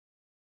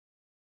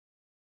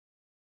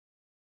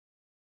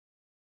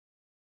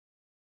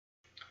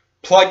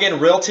Plug-in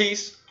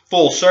Realty's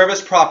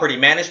full-service property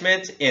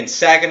management in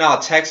Saginaw,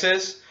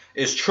 Texas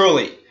is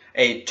truly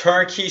a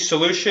turnkey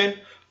solution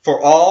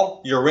for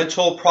all your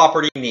rental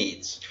property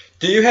needs.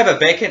 Do you have a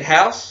vacant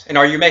house and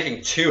are you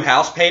making 2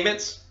 house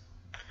payments?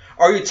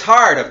 Are you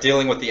tired of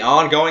dealing with the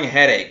ongoing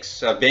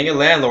headaches of being a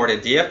landlord in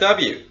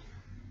DFW?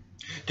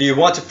 Do you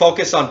want to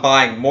focus on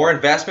buying more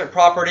investment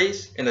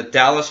properties in the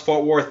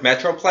Dallas-Fort Worth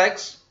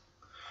Metroplex?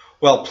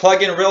 Well,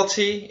 Plug-in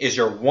Realty is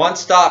your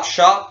one-stop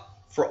shop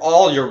for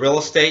all your real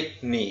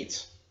estate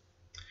needs.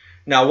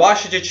 Now, why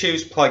should you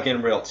choose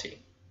Plug-in Realty?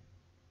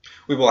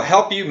 We will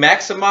help you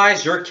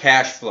maximize your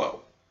cash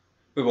flow.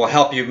 We will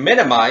help you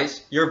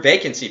minimize your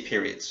vacancy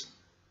periods.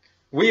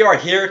 We are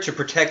here to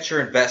protect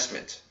your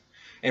investment,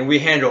 and we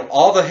handle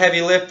all the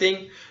heavy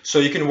lifting so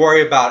you can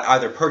worry about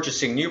either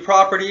purchasing new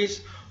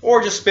properties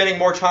or just spending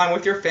more time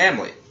with your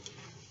family.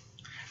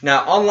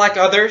 Now, unlike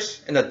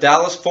others in the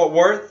Dallas-Fort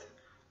Worth,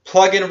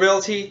 Plug-in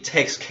Realty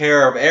takes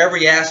care of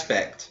every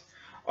aspect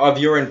of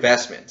your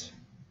investment.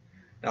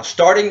 Now,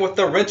 starting with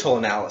the rental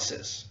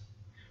analysis,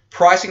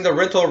 pricing the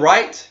rental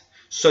right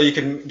so you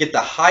can get the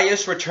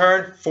highest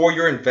return for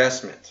your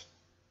investment.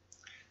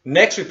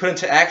 Next, we put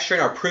into action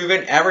our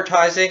proven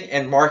advertising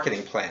and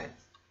marketing plan.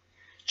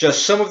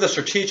 Just some of the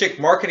strategic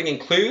marketing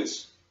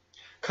includes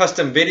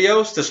custom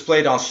videos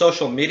displayed on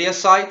social media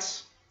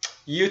sites,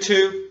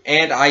 YouTube,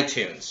 and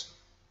iTunes.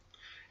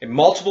 A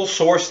multiple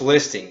source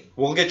listing.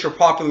 We'll get your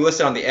property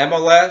listed on the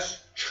MLS,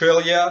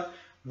 Trillia,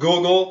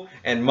 Google,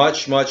 and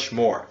much, much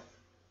more.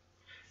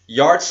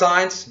 Yard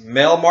signs,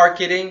 mail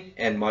marketing,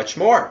 and much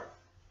more.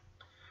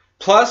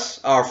 Plus,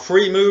 our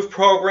free move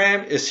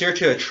program is here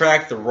to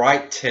attract the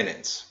right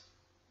tenants.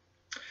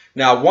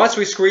 Now, once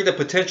we screen the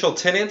potential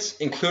tenants,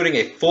 including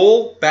a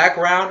full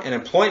background and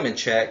employment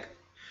check,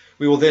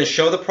 we will then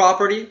show the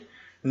property,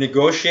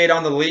 negotiate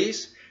on the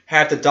lease,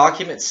 have the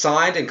document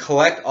signed and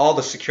collect all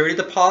the security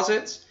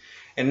deposits.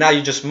 And now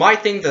you just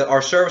might think that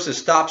our services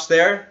stops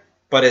there,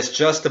 but it's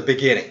just the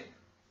beginning.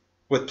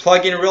 With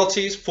Plug-in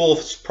Realty's full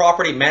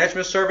property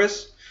management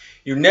service,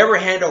 you never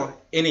handle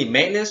any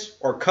maintenance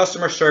or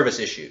customer service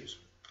issues.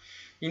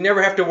 You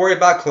never have to worry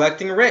about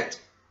collecting rent,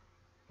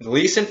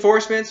 lease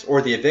enforcements,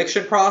 or the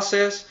eviction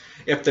process.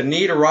 If the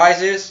need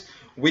arises,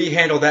 we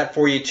handle that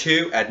for you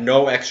too at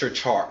no extra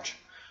charge.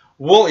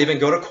 We'll even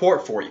go to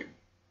court for you.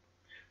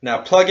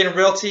 Now, Plug-in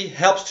Realty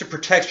helps to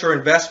protect your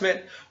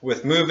investment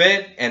with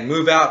move-in and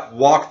move-out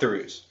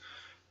walkthroughs,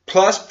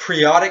 plus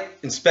periodic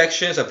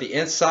inspections of the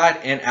inside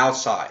and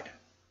outside.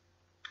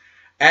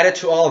 Added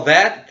to all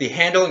that, the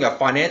handling of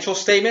financial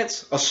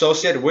statements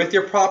associated with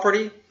your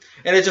property,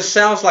 and it just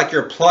sounds like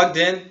you're plugged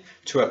in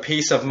to a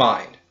peace of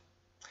mind.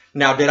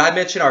 Now, did I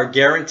mention our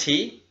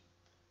guarantee?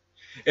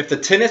 If the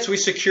tenants we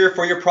secure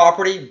for your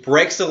property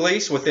breaks the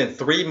lease within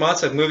 3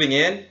 months of moving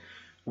in,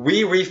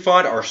 we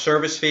refund our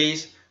service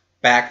fees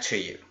back to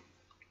you.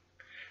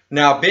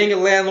 Now, being a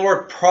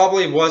landlord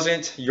probably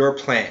wasn't your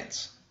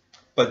plans,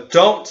 but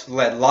don't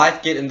let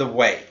life get in the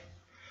way.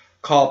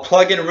 Call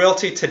Plug-in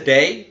Realty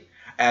today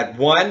at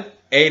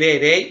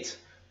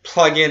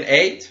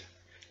 1-888-PLUG-IN-8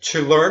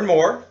 to learn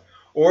more,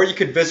 or you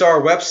could visit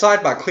our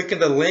website by clicking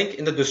the link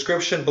in the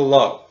description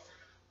below.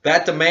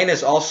 That domain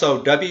is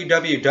also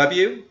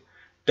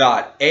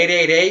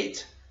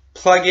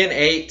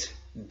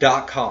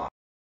www.888plugin8.com.